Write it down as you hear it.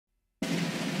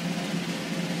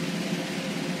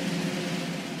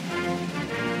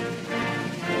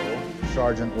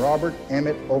Sergeant Robert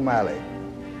Emmett O'Malley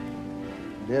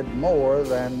did more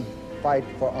than fight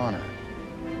for honor.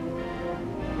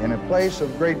 In a place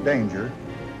of great danger,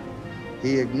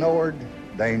 he ignored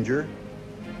danger.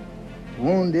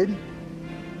 Wounded,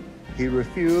 he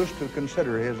refused to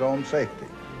consider his own safety.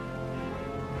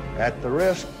 At the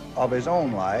risk of his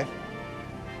own life,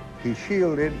 he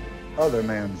shielded other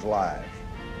men's lives.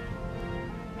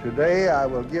 Today, I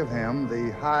will give him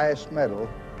the highest medal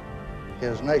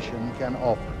his nation can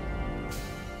offer.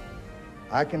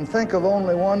 I can think of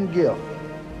only one gift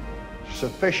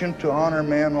sufficient to honor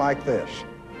men like this.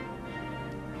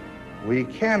 We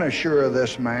can assure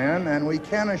this man, and we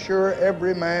can assure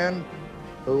every man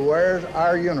who wears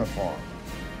our uniform,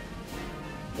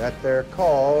 that their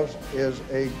cause is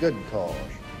a good cause,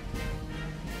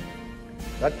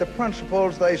 that the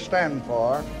principles they stand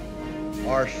for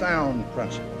are sound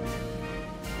principles,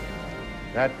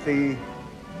 that the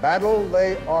battle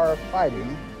they are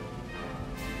fighting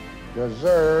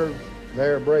deserves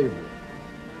their bravery.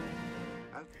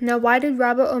 Now, why did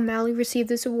Robert O'Malley receive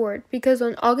this award? Because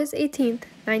on August 18th,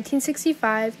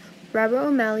 1965, Robert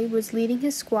O'Malley was leading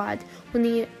his squad when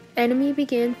the enemy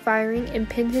began firing and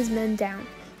pinned his men down.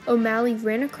 O'Malley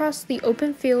ran across the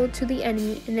open field to the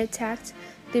enemy and attacked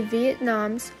the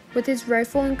Vietnams with his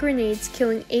rifle and grenades,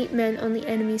 killing 8 men on the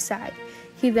enemy side.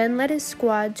 He then led his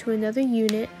squad to another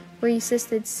unit where he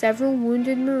assisted several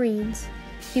wounded Marines.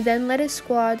 He then led his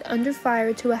squad under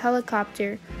fire to a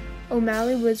helicopter.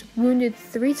 O'Malley was wounded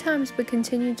 3 times but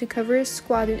continued to cover his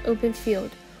squad in open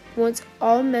field. Once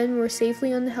all men were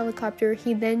safely on the helicopter,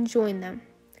 he then joined them.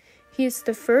 He is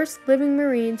the first living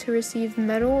Marine to receive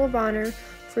Medal of Honor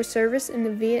for service in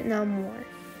the Vietnam War.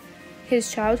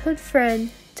 His childhood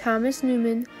friend, Thomas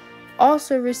Newman,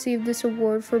 also received this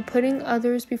award for putting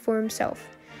others before himself.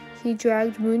 He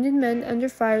dragged wounded men under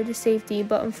fire to safety,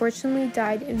 but unfortunately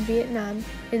died in Vietnam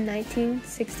in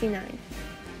 1969.